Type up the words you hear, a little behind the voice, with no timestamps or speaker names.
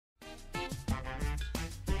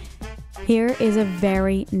Here is a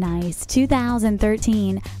very nice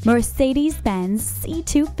 2013 Mercedes-Benz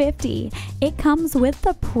C250. It comes with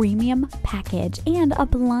the premium package and a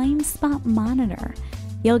blind spot monitor.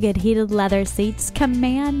 You'll get heated leather seats,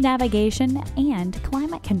 command navigation, and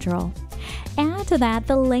climate control. Add to that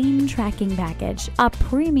the lane tracking package, a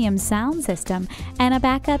premium sound system, and a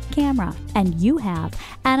backup camera, and you have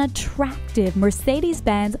an attractive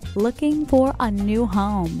Mercedes-Benz looking for a new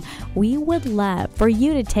home. We would love for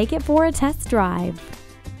you to take it for a test drive.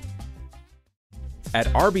 At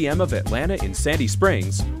RBM of Atlanta in Sandy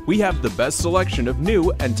Springs, we have the best selection of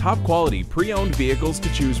new and top quality pre-owned vehicles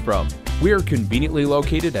to choose from. We are conveniently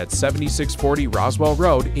located at 7640 Roswell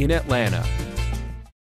Road in Atlanta.